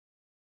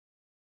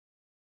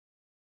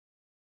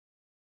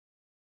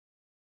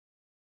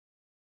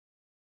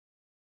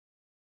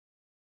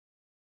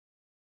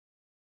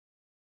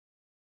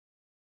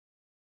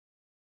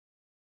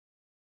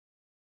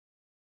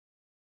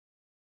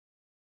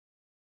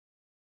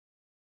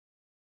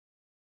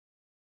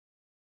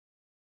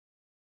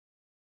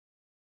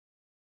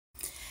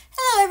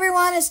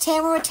everyone, it's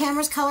Tamara with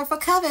Tamara's Colorful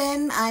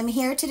Coven. I'm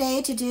here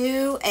today to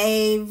do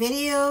a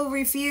video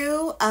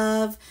review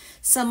of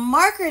some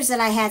markers that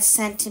I had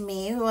sent to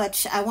me,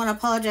 which I want to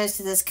apologize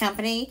to this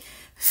company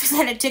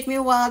that it took me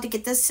a while to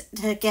get this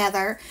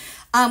together.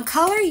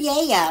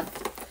 Colorya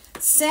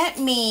sent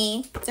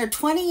me their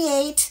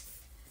 28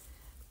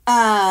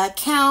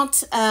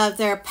 count of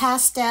their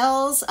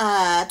pastels,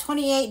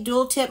 28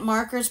 dual tip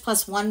markers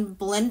plus one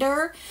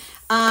blender.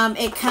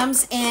 It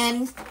comes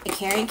in a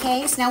carrying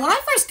case. Now, when I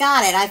first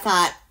got it, I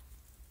thought,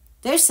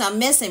 there's some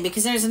missing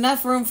because there's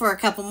enough room for a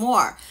couple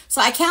more.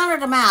 So I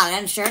counted them out,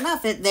 and sure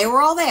enough, they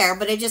were all there,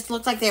 but it just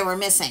looked like they were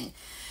missing.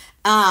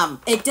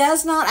 It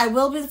does not, I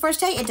will be the first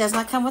to say, it does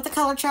not come with a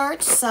color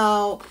chart.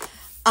 So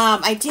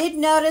I did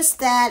notice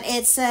that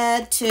it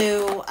said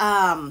to,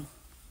 I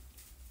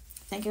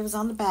think it was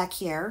on the back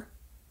here.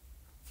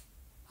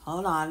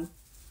 Hold on.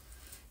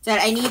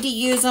 That I need to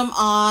use them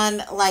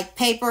on like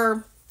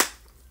paper,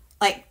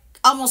 like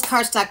almost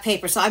cardstock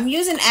paper. So I'm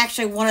using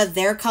actually one of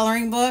their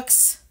coloring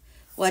books,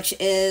 which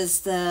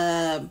is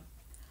the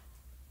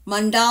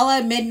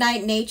Mandala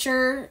Midnight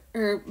Nature,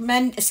 or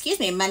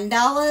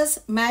Mandala's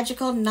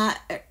Magical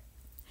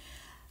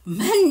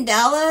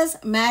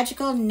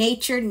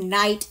Nature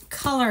Night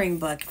Coloring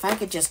Book. If I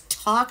could just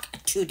talk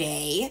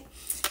today.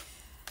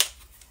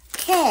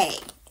 Okay,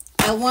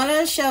 I want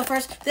to show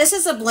first, this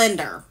is a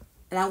blender,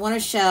 and I want to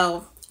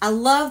show, I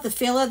love the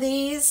feel of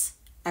these,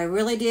 I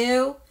really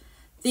do.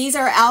 These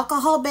are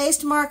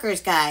alcohol-based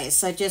markers, guys,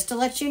 so just to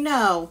let you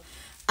know.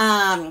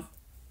 Now,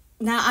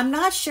 I'm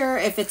not sure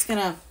if it's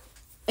gonna,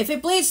 if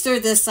it bleeds through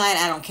this side,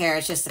 I don't care,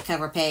 it's just the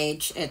cover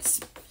page,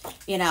 it's,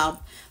 you know,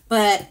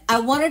 but I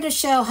wanted to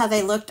show how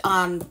they looked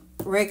on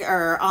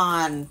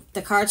on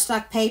the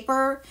cardstock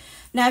paper.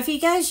 Now, if you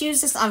guys use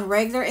this on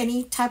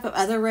any type of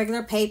other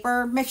regular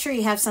paper, make sure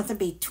you have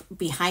something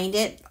behind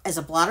it as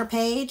a blotter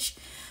page,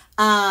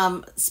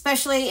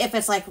 especially if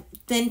it's like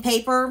thin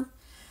paper.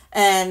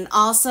 And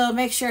also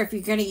make sure if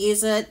you're going to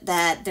use it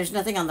that there's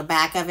nothing on the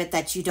back of it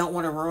that you don't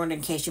want to ruin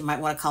in case you might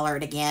want to color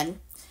it again.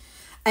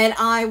 And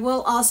I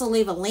will also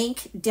leave a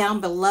link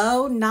down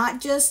below, not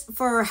just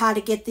for how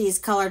to get these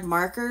colored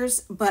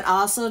markers, but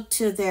also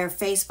to their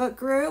Facebook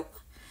group.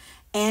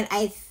 And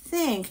I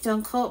think,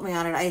 don't quote me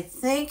on it, I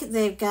think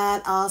they've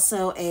got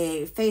also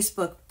a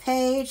Facebook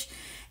page.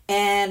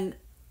 And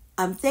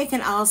I'm thinking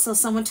also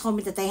someone told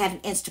me that they had an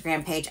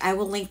Instagram page. I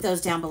will link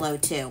those down below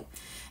too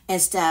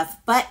and stuff.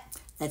 But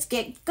let's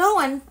get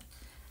going.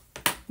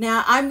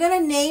 Now, I'm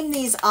going to name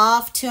these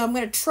off too. I'm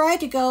going to try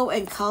to go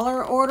in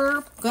color order.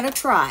 I'm going to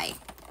try.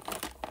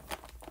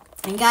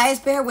 And guys,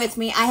 bear with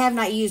me. I have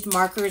not used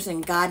markers in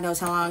God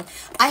knows how long.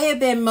 I have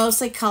been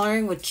mostly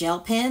coloring with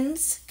gel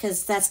pens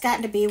because that's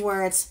gotten to be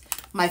where it's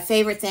my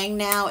favorite thing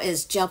now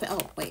is gel pen.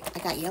 Oh, wait, I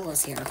got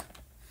yellows here.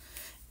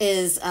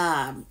 Is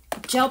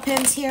gel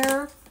pens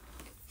here.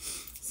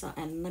 So,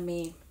 and let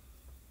me...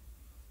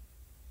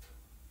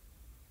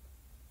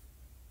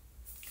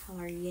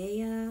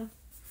 Colorya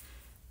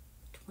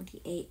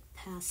 28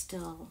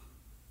 Pastel.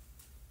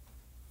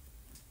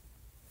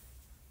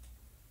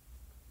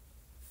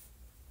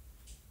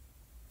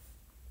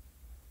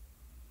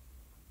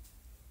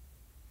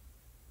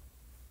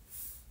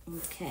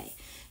 Okay,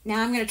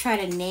 now I'm going to try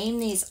to name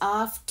these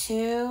off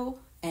too,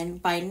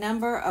 and by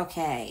number,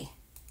 okay.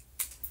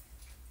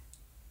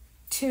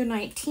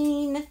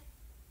 219,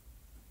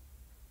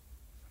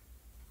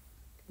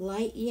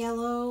 light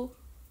yellow,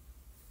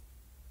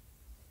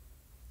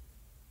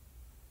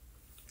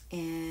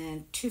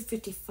 and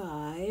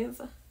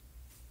 255.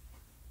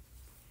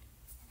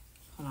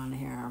 Hold on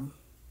here.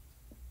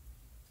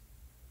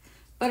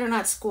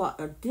 Butternut squash,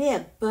 or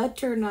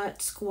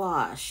butternut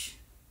squash.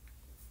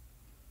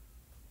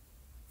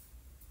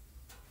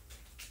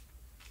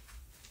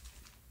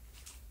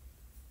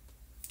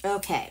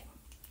 Okay.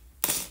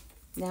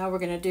 Now we're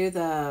gonna do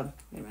the.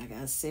 Wait a minute, I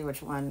gotta see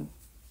which one.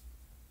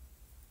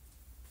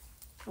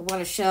 I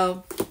want to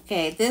show.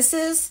 Okay, this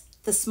is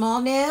the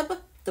small nib,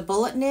 the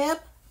bullet nib.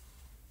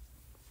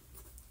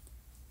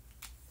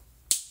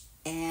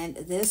 And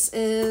this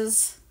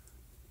is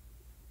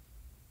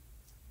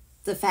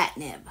the fat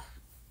nib.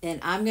 And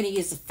I'm going to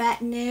use the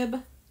fat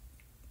nib.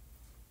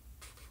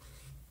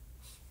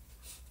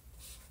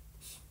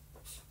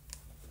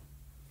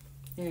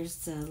 There's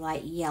the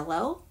light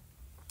yellow.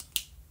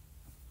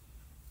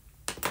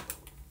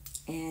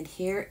 And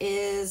here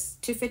is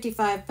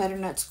 255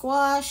 butternut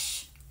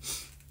squash.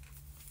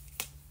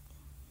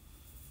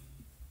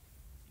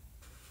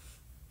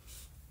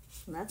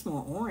 That's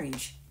more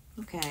orange.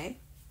 Okay.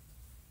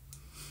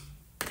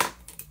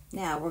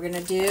 Now we're going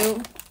to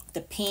do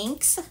the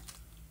pinks.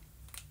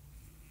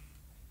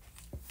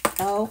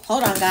 Oh,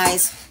 hold on,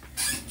 guys.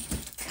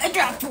 I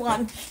dropped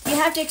one. You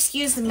have to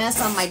excuse the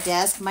mess on my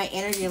desk. My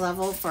energy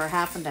level for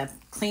having to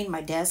clean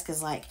my desk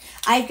is like,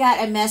 I've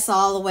got a mess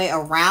all the way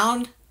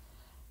around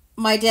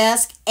my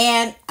desk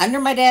and under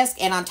my desk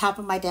and on top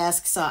of my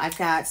desk. So I've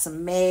got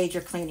some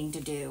major cleaning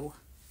to do.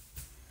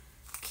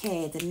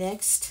 Okay, the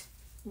next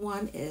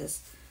one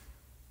is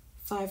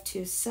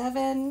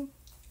 527.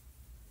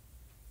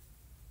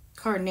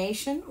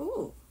 Carnation.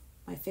 Ooh,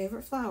 my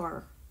favorite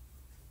flower.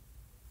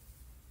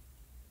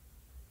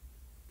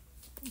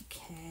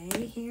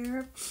 Okay,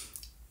 here.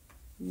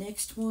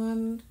 Next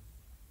one.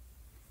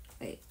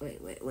 Wait.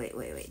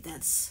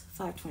 That's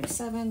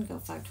 527. Go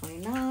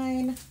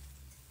 529.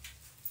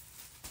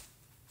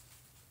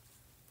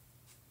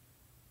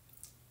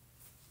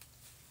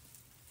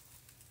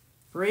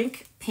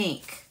 Brink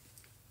Pink.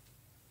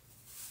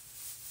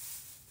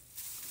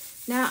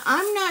 Now,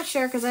 I'm not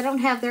sure because I don't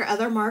have their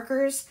other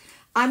markers.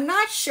 I'm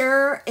not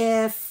sure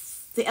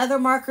if the other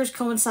markers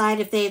coincide,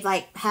 if they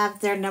like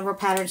have their number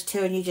patterns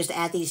too, and you just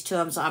add these to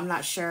them, so I'm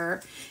not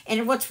sure.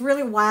 And what's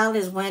really wild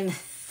is when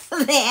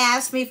they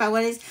asked me if I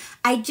wanted,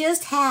 I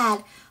just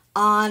had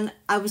on,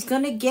 I was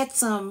going to get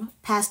some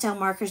pastel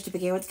markers to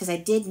begin with because I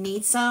did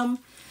need some.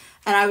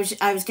 And I was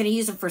going to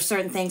use them for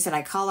certain things that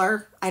I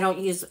color. I don't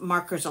use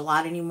markers a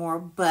lot anymore,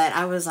 but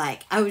I was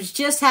like, I was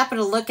just happened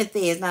to look at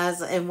these,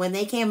 and when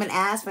they came and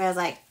asked me, I was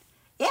like,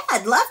 yeah,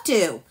 I'd love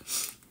to.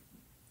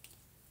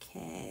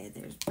 Okay,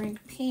 there's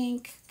Brink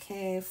Pink.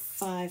 Okay,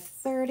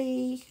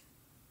 530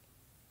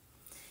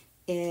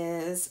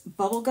 is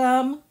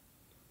Bubblegum.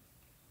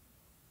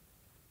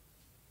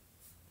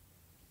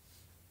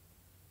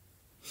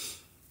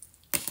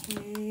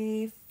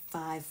 Okay,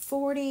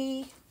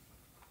 540.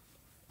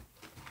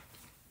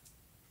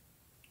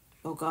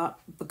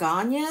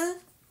 Begonia.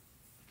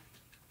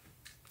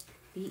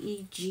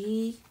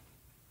 B-E-G.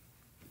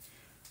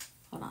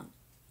 Hold on.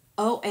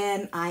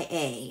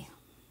 O-N-I-A.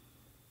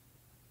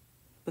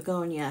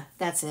 Begonia.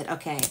 That's it.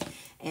 Okay.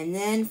 And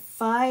then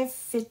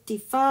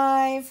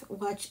 555,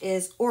 which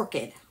is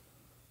Orchid.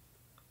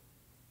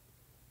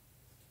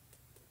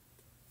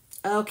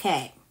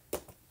 Okay.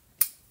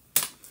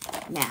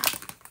 Now,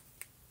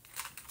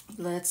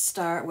 let's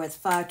start with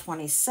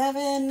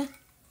 527.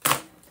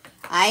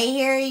 I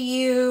hear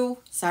you.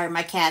 Sorry,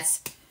 my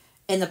cat's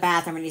in the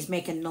bathroom and he's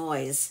making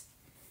noise.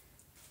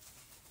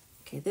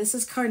 Okay, this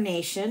is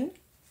Carnation.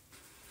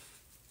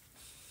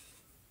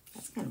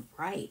 That's kind of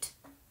bright.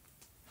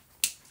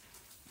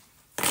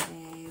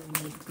 Okay,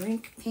 we need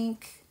Brink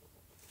Pink.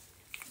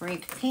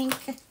 Brink Pink,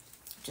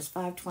 which is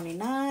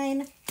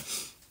 529.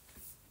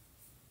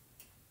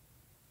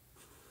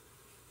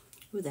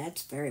 Ooh,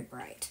 that's very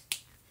bright.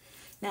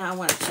 Now I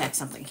want to check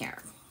something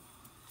here.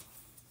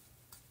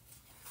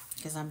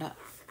 Because I'm not...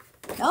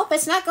 Oh,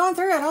 it's not going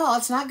through at all.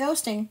 It's not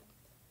ghosting.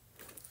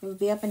 It would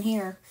be up in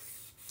here.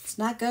 It's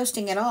not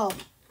ghosting at all.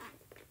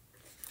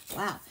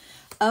 Wow.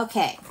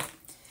 Okay.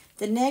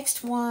 The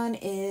next one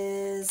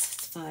is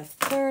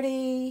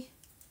 530.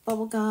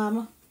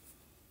 Bubblegum.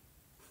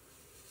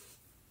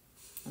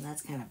 And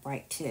that's kind of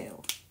bright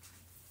too.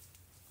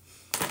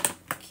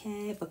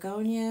 Okay,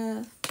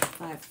 Begonia.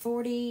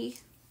 540.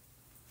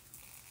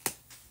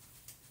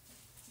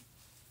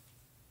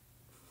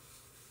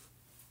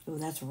 Oh,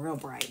 that's real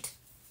bright.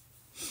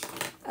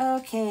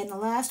 Okay, and the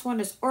last one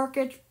is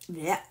Orchid.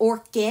 Yeah,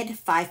 Orchid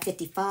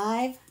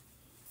 555.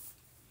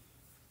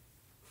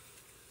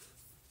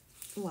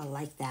 Oh, I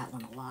like that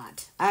one a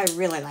lot. I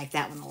really like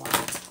that one a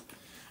lot.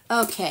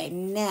 Okay,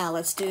 now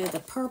let's do the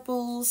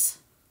purples.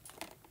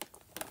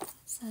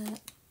 What's that?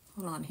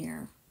 Hold on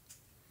here.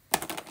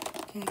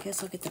 Okay, I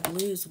guess I'll get the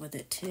blues with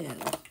it too.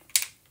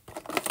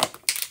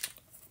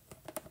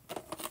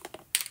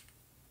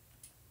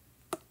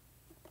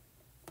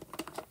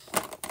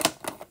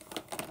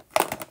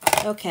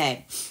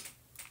 Okay,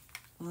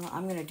 well,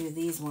 I'm going to do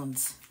these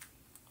ones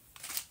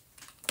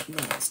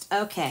next.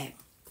 Okay,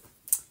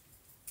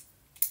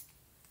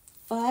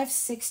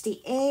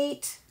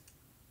 568,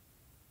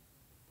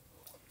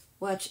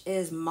 which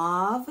is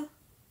Mauve.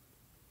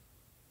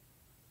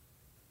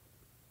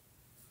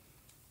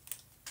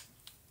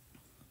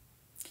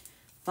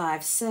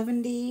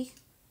 570,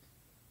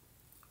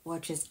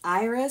 which is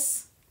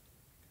Iris.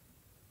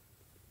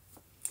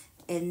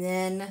 And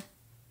then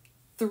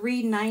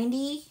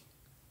 390,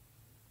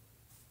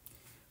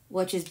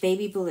 which is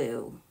Baby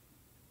Blue.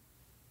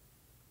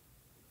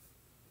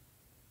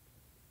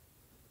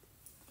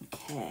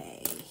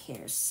 Okay,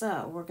 here.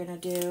 So we're going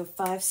to do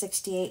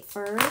 568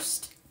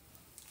 first.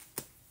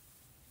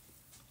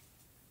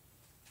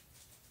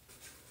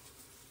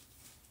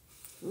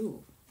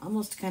 Ooh,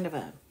 almost kind of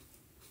a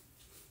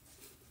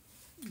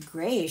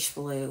grayish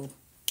blue.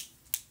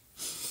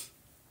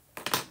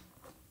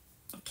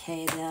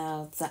 Okay,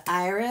 the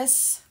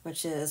Iris,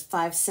 which is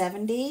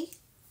 570.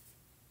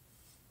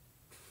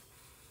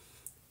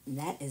 And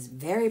that is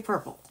very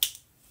purple.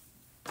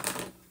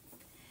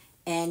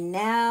 And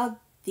now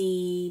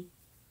the,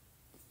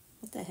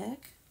 what the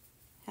heck?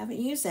 Haven't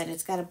used that.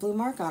 It's got a blue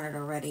mark on it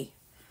already.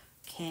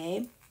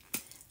 Okay.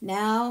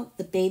 Now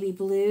the Baby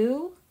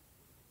Blue.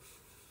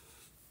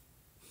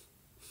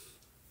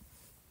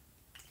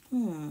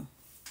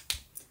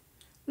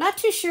 Not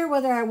too sure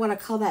whether I want to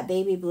call that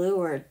Baby Blue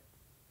or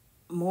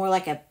more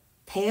like a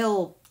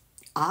pale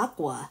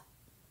aqua.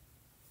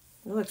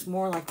 It looks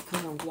more like the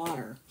color of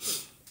water.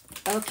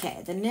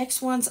 Okay, the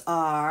next ones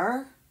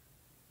are,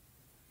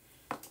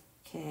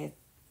 okay,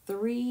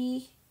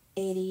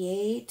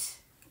 388,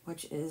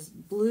 which is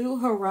Blue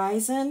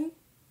Horizon.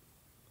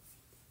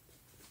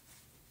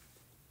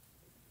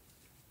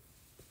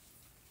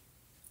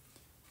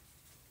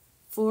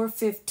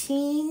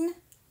 415.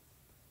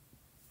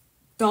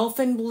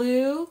 Dolphin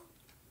blue.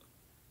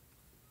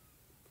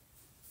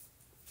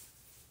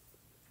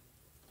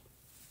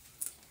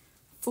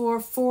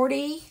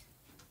 440.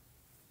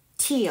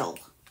 Teal.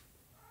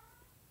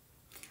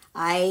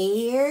 I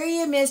hear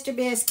you, Mr.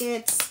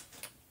 Biscuits.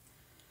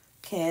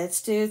 Okay,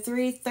 let's do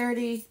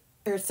 330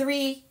 or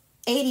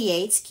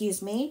 388,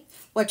 excuse me,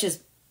 which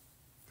is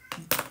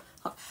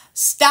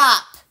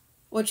stop,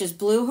 which is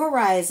Blue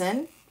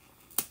Horizon.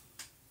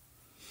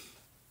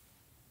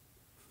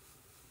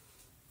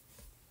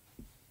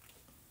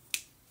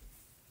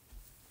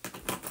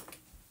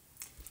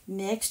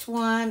 Next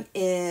one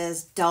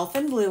is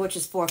Dolphin Blue, which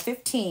is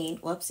 415.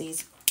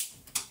 Whoopsies.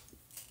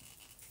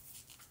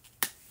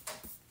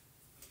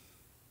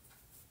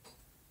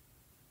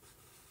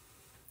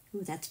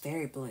 Ooh, that's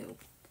very blue.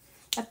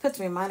 That puts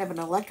me in mind of an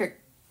electric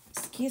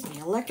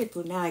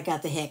blue. Now I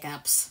got the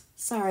hiccups.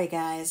 Sorry,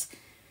 guys.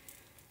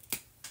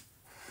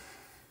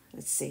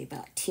 Let's see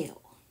about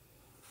teal.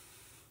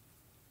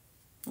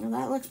 Well,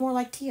 that looks more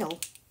like teal.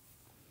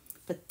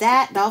 But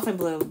that dolphin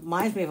blue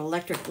reminds me of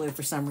electric blue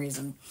for some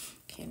reason.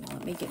 Okay, now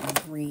let me get my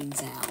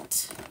greens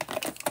out.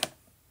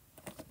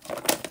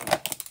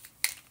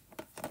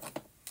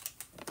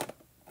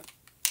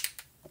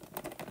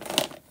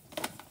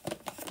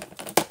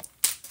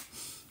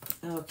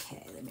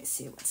 Okay, let me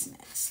see what's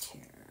next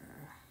here.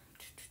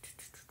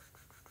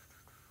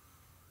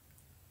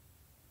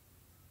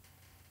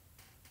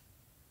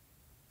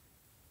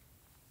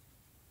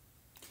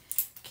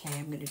 Okay,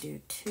 I'm going to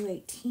do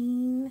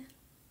 218,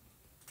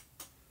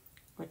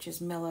 which is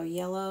mellow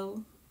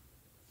yellow.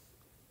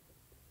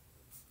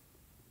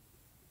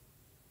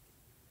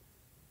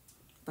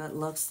 But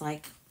looks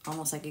like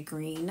almost like a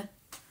green.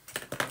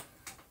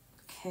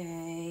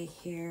 Okay,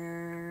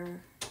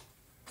 here.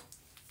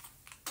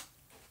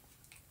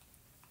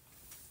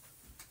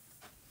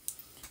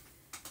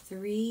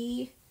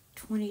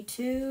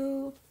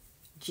 $322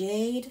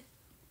 jade.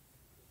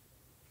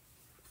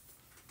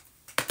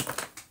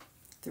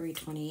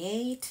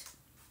 328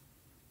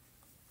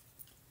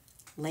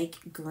 lake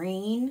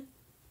green.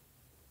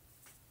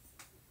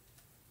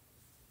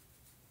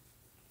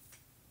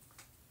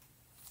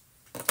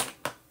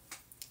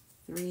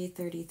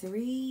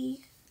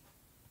 333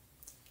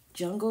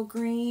 jungle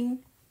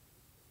green.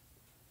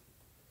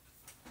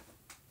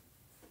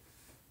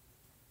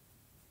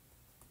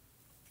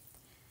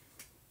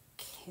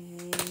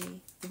 Okay,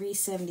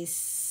 370.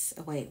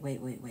 Oh,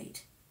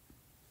 wait.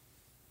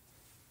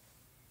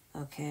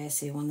 Okay, I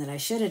see one that I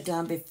should have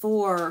done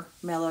before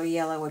mellow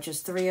yellow, which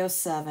is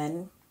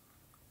 307.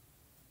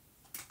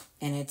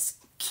 And it's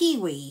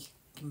kiwi. You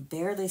can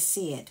barely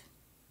see it.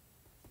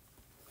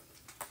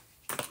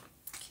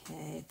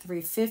 Okay,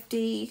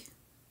 350.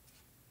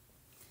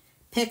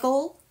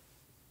 Pickle.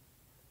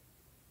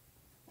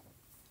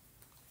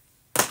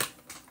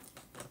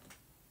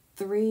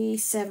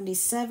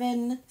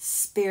 $377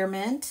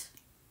 spearmint.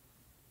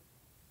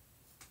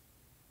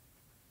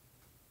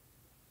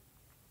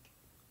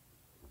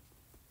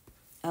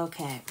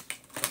 Okay.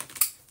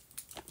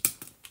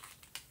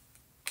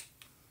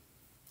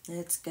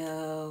 Let's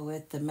go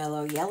with the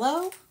mellow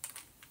yellow.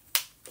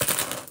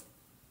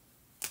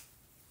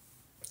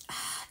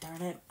 Ah,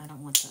 darn it, I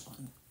don't want that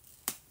one.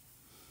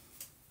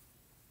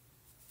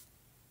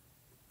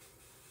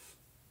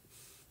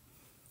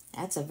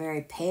 That's a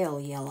very pale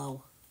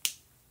yellow.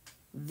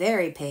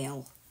 Very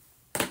pale.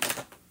 Okay,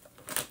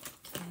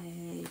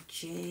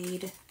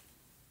 jade.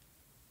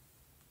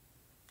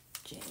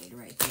 Jade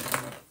right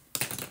there.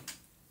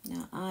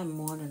 Now I'm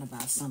wondering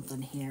about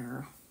something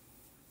here.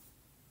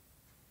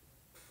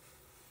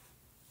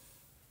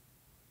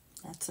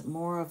 That's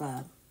more of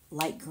a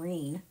light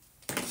green.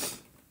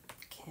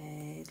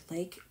 Okay,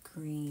 lake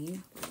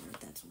green.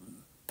 That's one.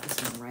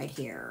 This one right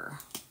here.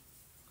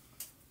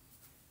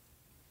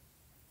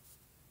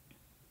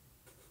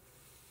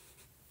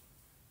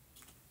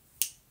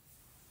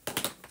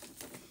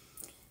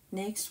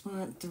 Next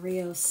one,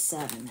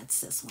 307. That's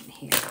this one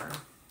here.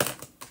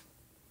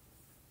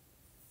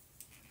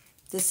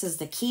 This is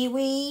the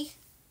kiwi.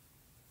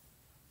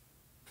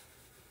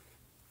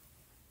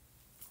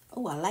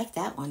 Oh, I like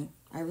that one.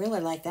 I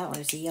really like that one.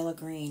 It's a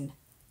yellow-green.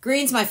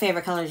 Green's my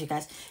favorite color, you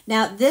guys.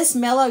 Now, this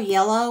mellow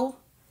yellow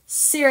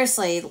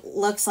seriously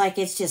looks like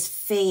it's just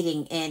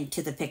fading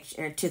into the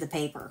picture, to the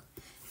paper.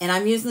 And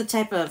I'm using the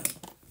type of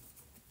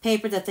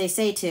paper that they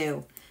say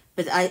to,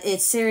 but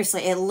it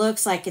seriously, it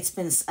looks like it's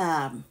been,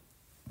 I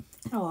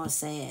don't want to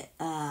say it,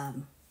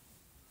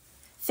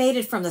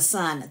 faded from the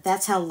sun.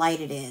 That's how light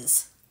it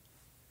is.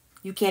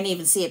 You can't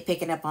even see it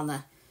picking up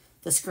on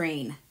the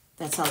screen.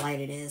 That's how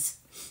light it is.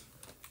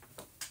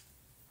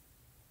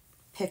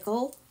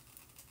 Pickle.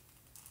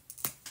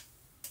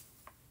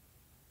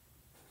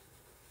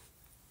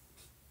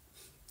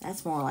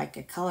 That's more like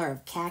a color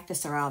of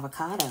cactus or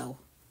avocado.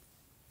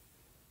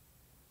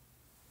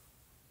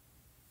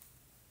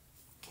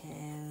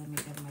 Okay, let me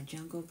go to my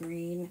jungle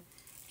green.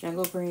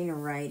 Jungle green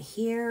right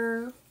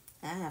here.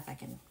 If I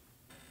can.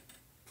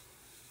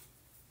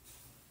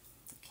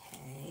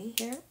 Okay,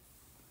 here.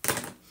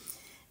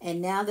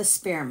 And now the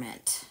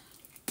spearmint.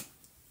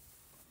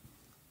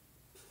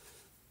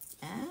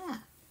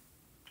 Ah.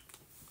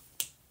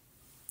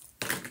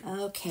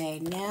 Okay,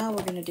 now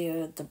we're going to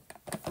do the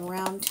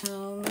brown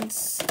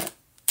tones.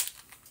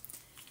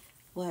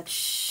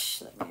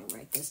 Which, let me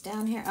write this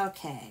down here.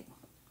 Okay.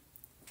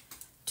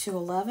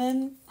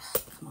 211.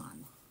 Oh, come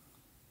on.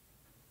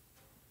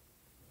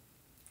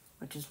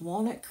 Which is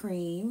walnut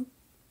cream.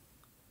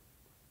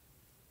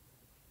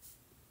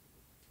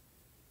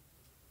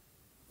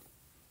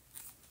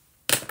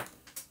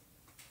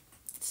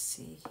 Let's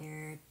see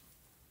here.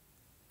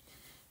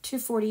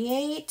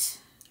 248.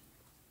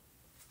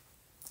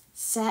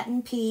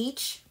 Satin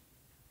peach.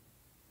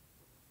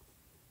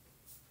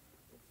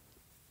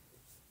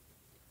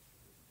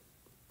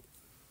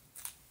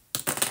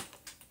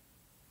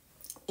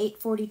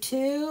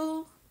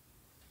 $8.42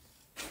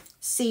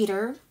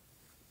 cedar,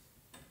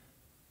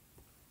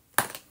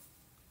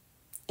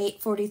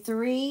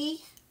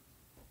 $8.43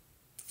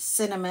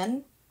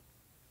 cinnamon.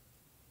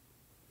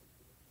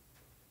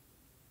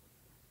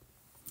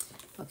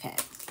 Okay,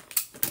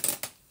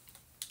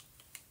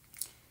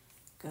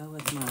 go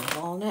with my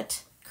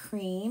walnut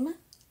cream.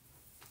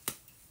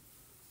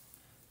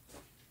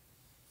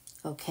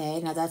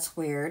 Okay, now that's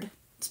weird.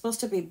 It's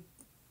supposed to be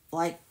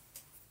like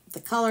the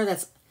color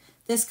that's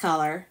this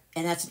color,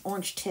 and that's an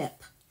orange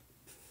tip.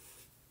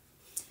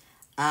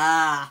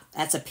 Ah,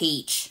 that's a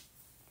peach.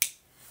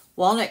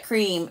 Walnut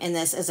cream in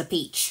this is a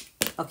peach.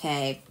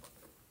 Okay,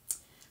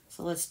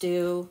 so let's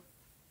do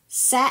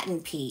satin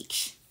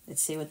peach.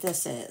 Let's see what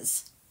this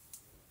is.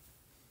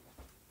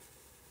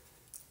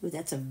 Ooh,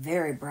 that's a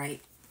very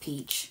bright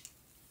peach.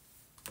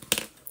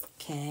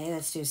 Okay,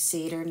 let's do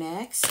cedar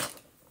next.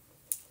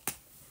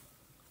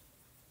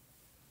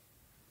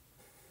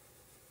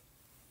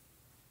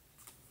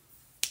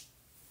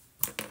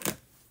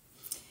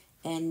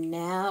 And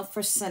now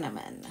for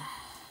cinnamon.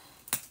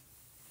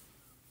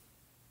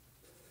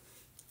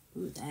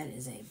 Ooh, that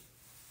is a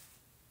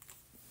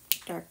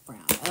dark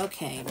brown.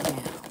 Okay,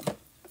 now.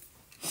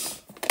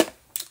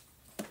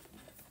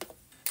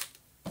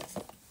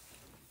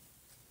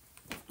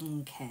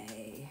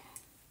 Okay.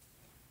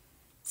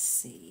 Let's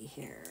see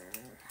here.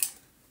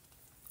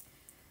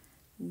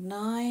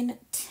 9,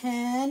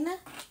 10.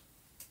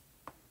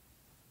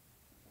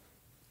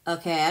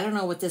 Okay, I don't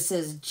know what this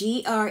is.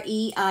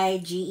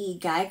 G-R-E-I-G-E,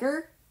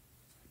 Geiger?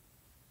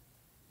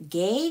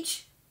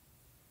 Gauge?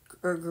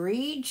 Or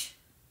Greige?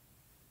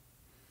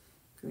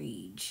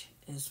 Greige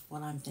is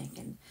what I'm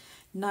thinking.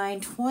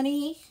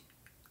 920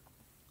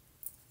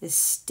 is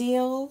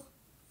steel.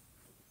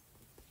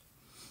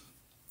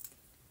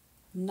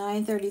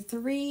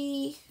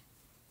 933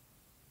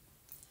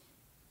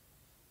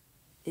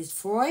 is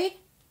Freud.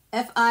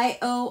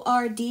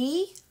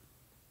 F-I-O-R-D.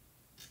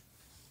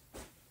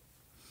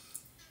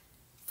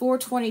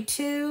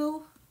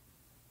 422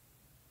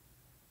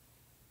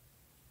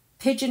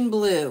 pigeon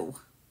blue.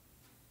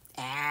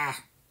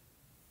 Ah.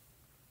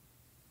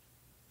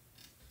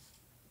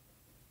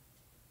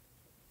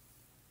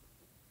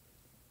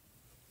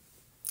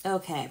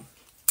 Okay.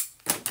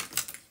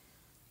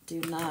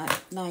 Do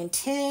not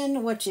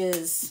 910, which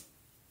is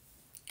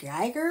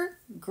Geiger,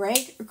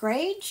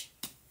 Greige.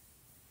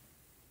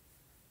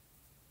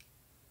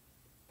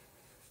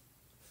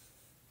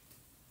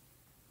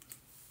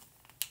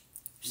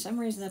 For some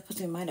reason that puts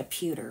me in mind of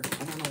pewter.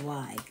 I don't know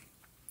why.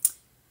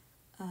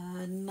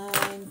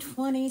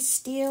 920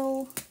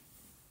 steel.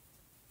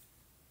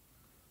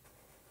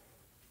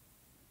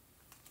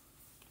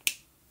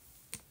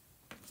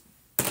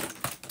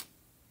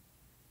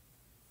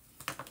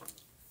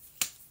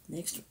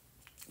 Next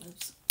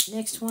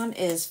one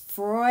is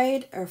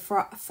Freud or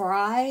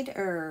Fried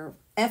or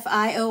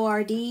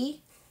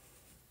F-I-O-R-D.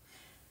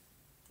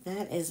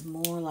 That is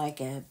more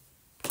like a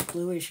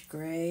bluish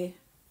gray,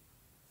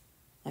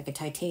 like a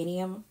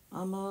titanium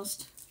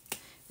almost.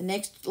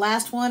 The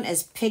last one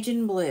is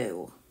Pigeon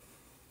Blue.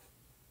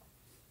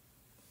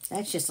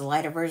 That's just a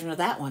lighter version of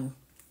that one.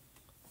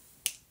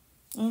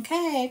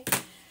 Okay.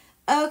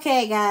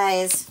 Okay,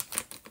 guys.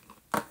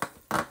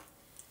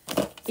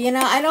 You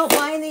know, I don't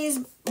mind these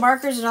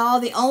markers at all.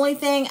 The only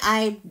thing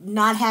I'm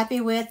not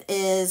happy with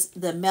is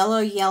the mellow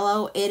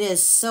yellow. It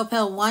is so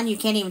pale. One, you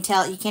can't even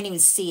tell. You can't even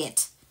see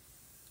it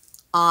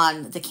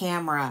on the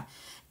camera.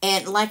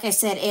 And like I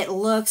said, it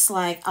looks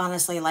like,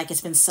 honestly, like it's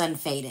been sun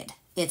faded.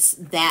 It's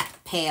that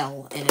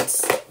pale, and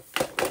it's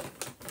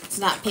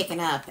not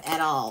picking up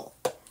at all.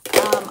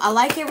 I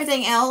like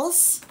everything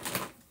else.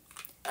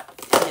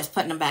 I'm just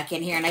putting them back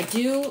in here. And I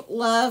do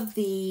love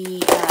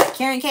the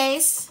carrying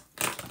case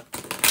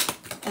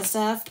and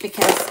stuff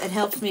because it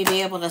helps me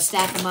be able to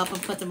stack them up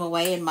and put them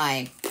away in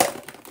my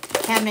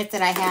cabinet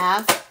that I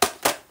have.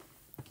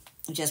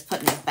 I'm just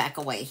putting it back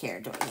away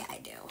here. Yeah, I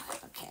do.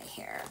 Okay,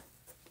 here.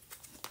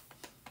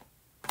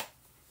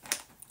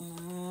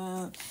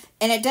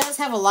 And it does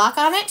have a lock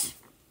on it,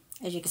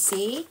 as you can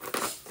see.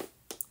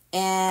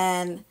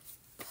 And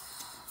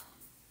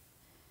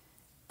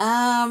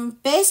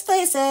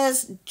basically it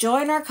says,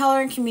 join our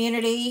coloring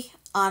community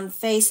on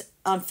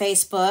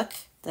Facebook.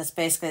 That's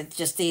basically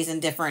just these in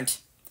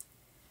different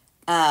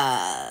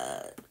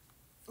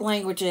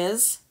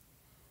languages.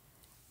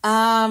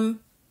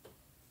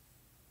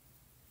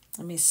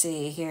 Let me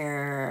see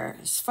here.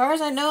 As far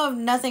as I know of,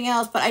 nothing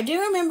else. But I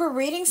do remember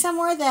reading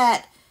somewhere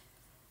that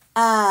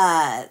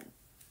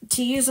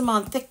to use them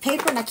on thick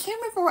paper. And I can't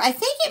remember where. I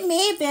think it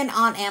may have been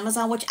on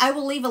Amazon, which I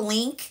will leave a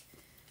link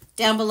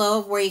down below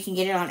of where you can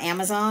get it on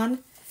Amazon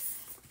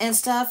and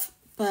stuff.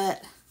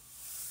 But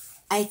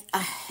it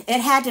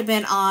had to have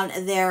been on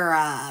their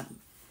ad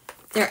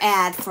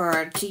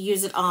to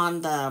use it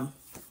on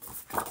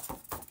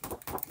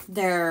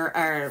their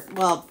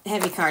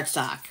heavy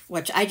cardstock,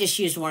 which I just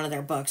used one of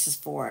their books as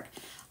for it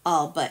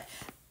all. But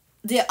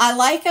I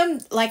like them.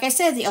 Like I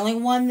said, the only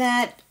one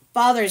that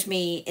bothers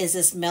me is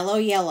this mellow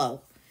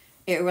yellow.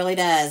 It really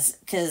does,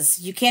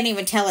 because you can't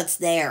even tell it's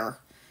there,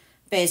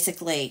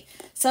 basically.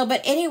 So,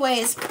 but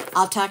anyways,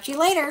 I'll talk to you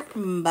later.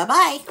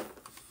 Bye-bye.